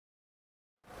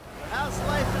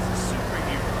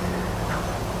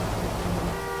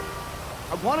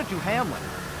want to do Hamlet.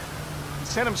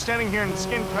 Instead, I'm standing here in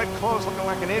skin-tight clothes looking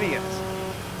like an idiot.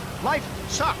 Life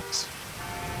sucks.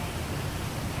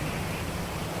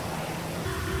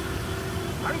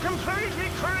 I'm completely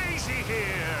crazy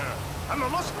here. I'm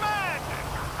almost mad.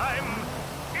 I'm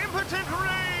impotent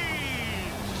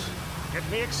rage. Get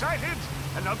me excited,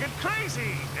 and I'll get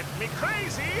crazy. Get me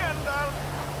crazy, and I'll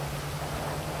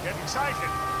get excited.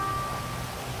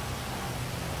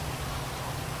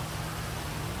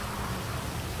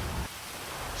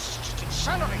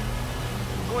 Insanity!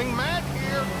 Going mad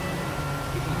here.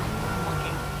 Give me a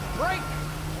fucking break.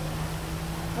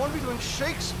 I want to be doing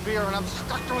Shakespeare, and I'm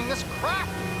stuck doing this crap.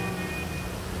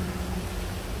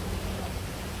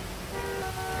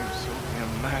 I'm so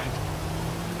damn mad.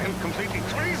 I'm completely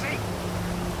crazy.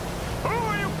 Who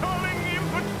are you calling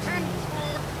impotent?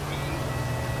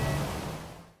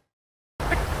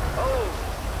 Oh,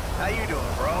 how you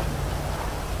doing, bro?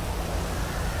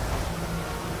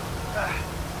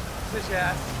 Since you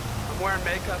asked, I'm wearing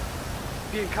makeup,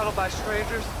 being cuddled by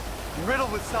strangers,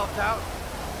 riddled with self-doubt.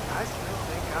 I still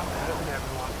think I'm better than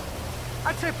everyone.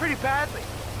 I'd say pretty badly.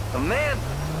 Amanda,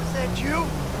 is that you?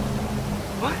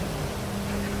 What?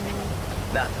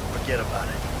 Nothing, forget about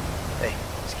it. Hey,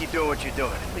 just keep doing what you're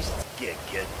doing. At least it's a gig,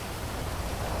 kid.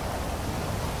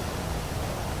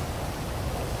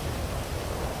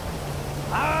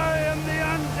 I am the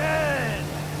undead!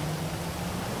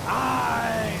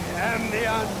 I am the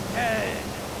undead!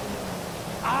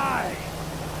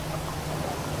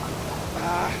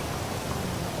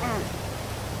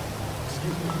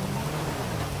 Excuse me.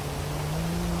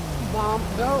 Mom,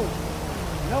 no.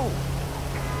 No.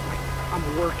 I'm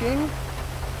working.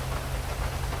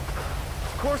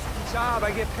 Of course it's a job.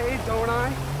 I get paid, don't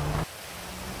I?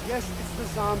 Yes, it's the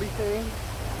zombie thing.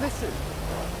 Listen,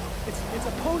 it's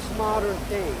a postmodern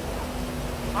thing.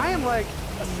 I am like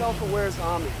a self-aware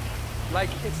zombie. Like,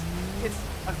 it's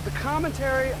the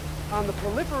commentary on the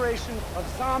proliferation of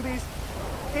zombies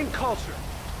in culture.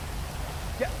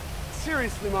 Yeah,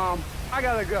 seriously, Mom, I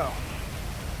gotta go.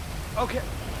 Okay,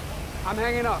 I'm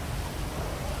hanging up.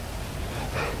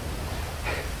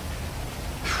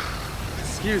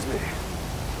 Excuse me.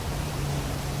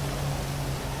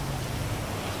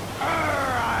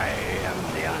 I am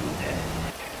the undead.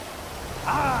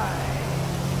 I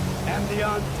am the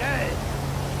undead.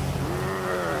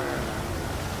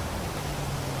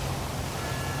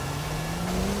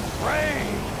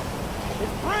 Brain!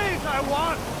 It's brains I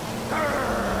want!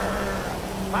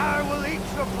 I will eat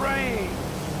your brains!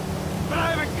 But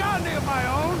I haven't got any of my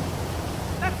own!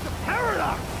 That's the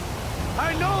paradox!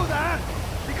 I know that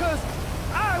because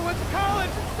I went to college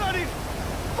and studied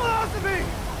philosophy!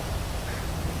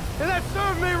 And that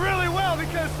served me really well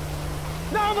because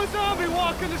now I'm a zombie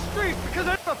walking the streets because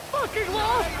I'm a fucking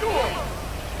law school!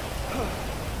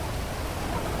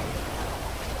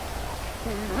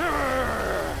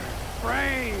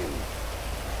 Brains!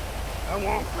 I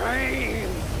want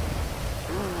brains!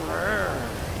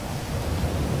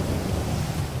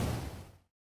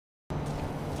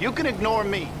 You can ignore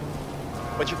me,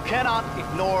 but you cannot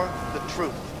ignore the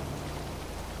truth.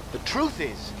 The truth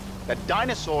is that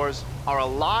dinosaurs are a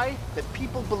lie that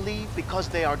people believe because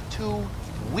they are too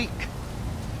weak.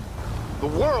 The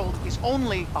world is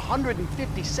only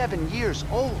 157 years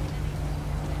old.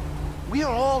 We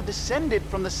are all descended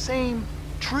from the same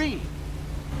tree.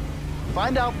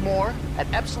 Find out more at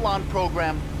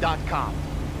epsilonprogram.com.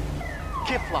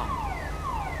 Kiflon.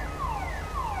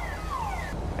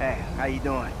 Hey, how you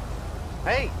doing?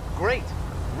 Hey, great.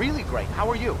 Really great. How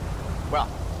are you? Well,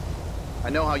 I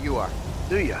know how you are.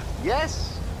 Do ya?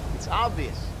 Yes, it's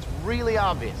obvious. It's really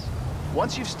obvious.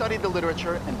 Once you've studied the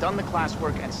literature and done the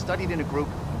classwork and studied in a group,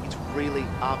 it's really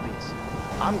obvious.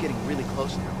 I'm getting really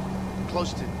close now.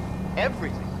 Close to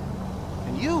everything.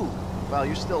 And you, well,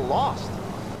 you're still lost.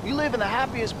 You live in the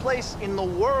happiest place in the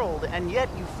world, and yet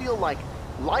you feel like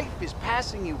life is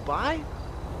passing you by?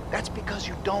 That's because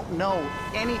you don't know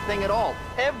anything at all.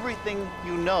 Everything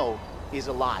you know is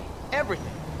a lie.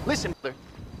 Everything. Listen,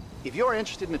 if you're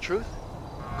interested in the truth,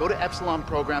 go to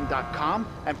epsilonprogram.com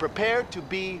and prepare to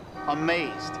be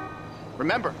amazed.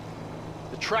 Remember,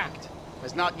 the tract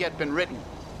has not yet been written.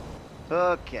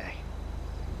 Okay.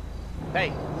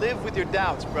 Hey, live with your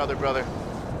doubts, brother.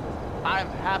 I'm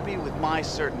happy with my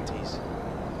certainties.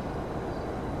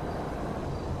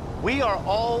 We are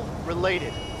all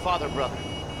related, father-brother.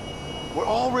 We're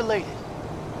all related.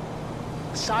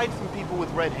 Aside from people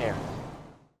with red hair.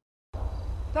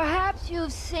 Perhaps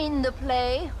you've seen the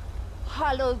play,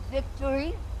 Hollow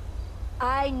Victory?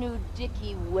 I knew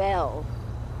Dickie well.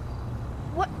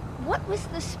 What was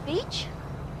the speech?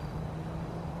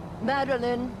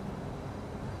 Madeline,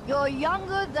 You're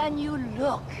younger than you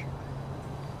look.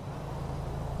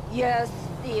 Yes,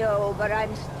 Theo, but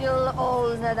I'm still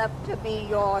old enough to be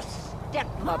your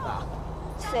stepmother.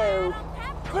 So,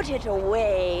 put it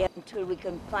away until we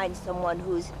can find someone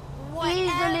who's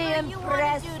easily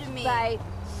impressed by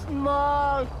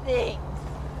small things.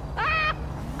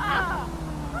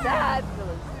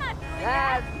 Fabulous.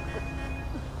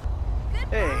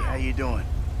 Hey, how you doing?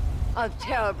 I'm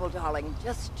terrible, darling.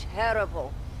 Just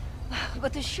terrible.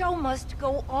 But the show must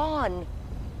go on.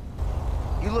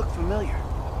 You look familiar.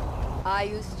 I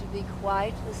used to be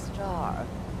quite the star.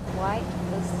 Quite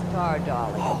the star,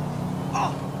 darling.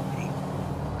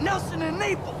 Oh, Nelson in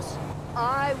Naples.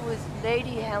 I was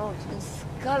Lady Hamilton's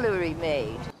scullery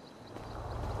maid.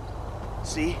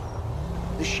 See?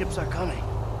 The ships are coming.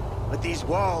 But these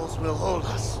walls will hold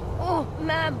us. Oh,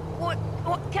 ma'am, what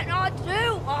can I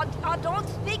do? I don't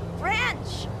speak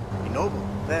French. Be noble,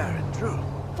 fair, and true.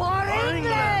 For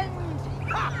England!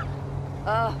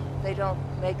 Ha! They don't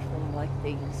make them like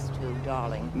they used to,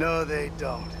 darling. No, they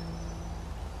don't.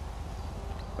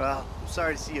 Well, I'm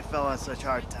sorry to see you fell on such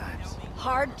hard times.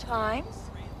 Hard times?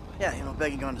 Yeah, you know,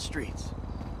 begging on the streets.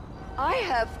 I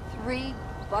have 3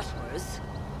 butlers.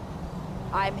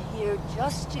 I'm here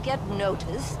just to get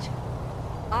noticed.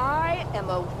 I am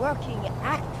a working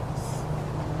actress.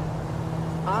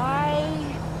 I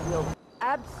will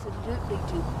absolutely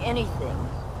do anything,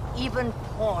 even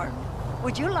porn.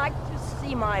 Would you like to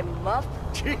see my muff?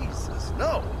 Jesus,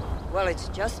 no! Well, it's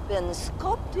just been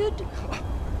sculpted.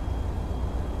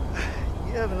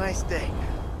 You have a nice day.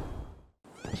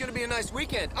 It's gonna be a nice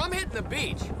weekend. I'm hitting the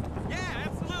beach. Yeah,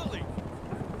 absolutely.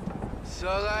 So,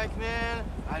 like, man,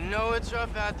 I know it's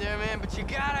rough out there, man, but you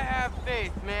gotta have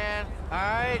faith, man.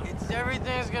 Alright?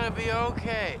 Everything's gonna be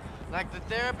okay. Like the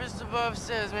therapist above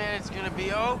says, man, it's gonna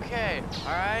be okay.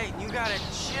 Alright? You gotta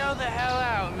chill the hell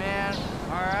out, man.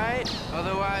 Alright?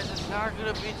 Otherwise, it's not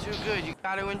gonna be too good. You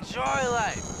gotta enjoy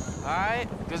life. Alright?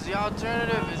 Because the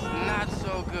alternative is not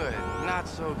so good. Not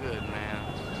so good, man.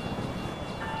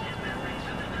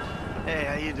 Hey,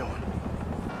 how you doing?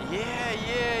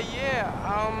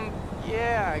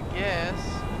 Yeah, I guess.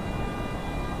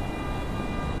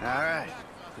 All right.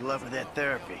 Good luck with that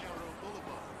therapy.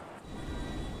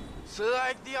 So,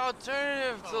 like, the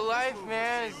alternative to life,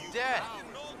 man, is death.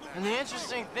 And the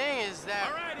interesting thing is that,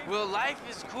 well, life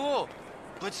is cool,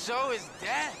 but so is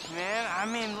death, man. I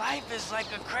mean, life is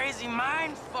like a crazy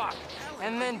mind fuck.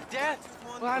 And then death,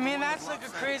 well, I mean, that's like a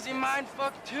crazy mind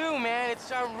fuck too, man.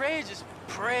 It's outrageous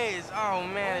praise. Oh,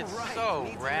 man, it's so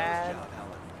rad.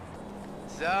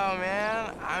 So,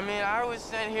 man, I mean, I was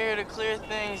sent here to clear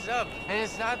things up. And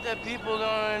it's not that people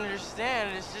don't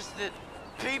understand, it's just that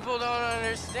people don't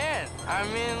understand. I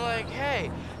mean, like,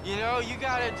 hey, you know, you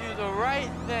gotta do the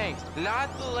right things,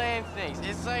 not the lame things.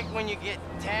 It's like when you get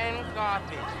 10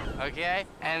 copies, okay?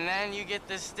 And then you get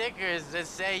the stickers that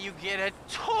say you get a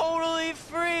totally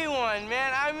free one,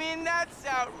 man. I mean, that's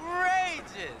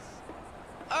outrageous.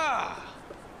 Ugh.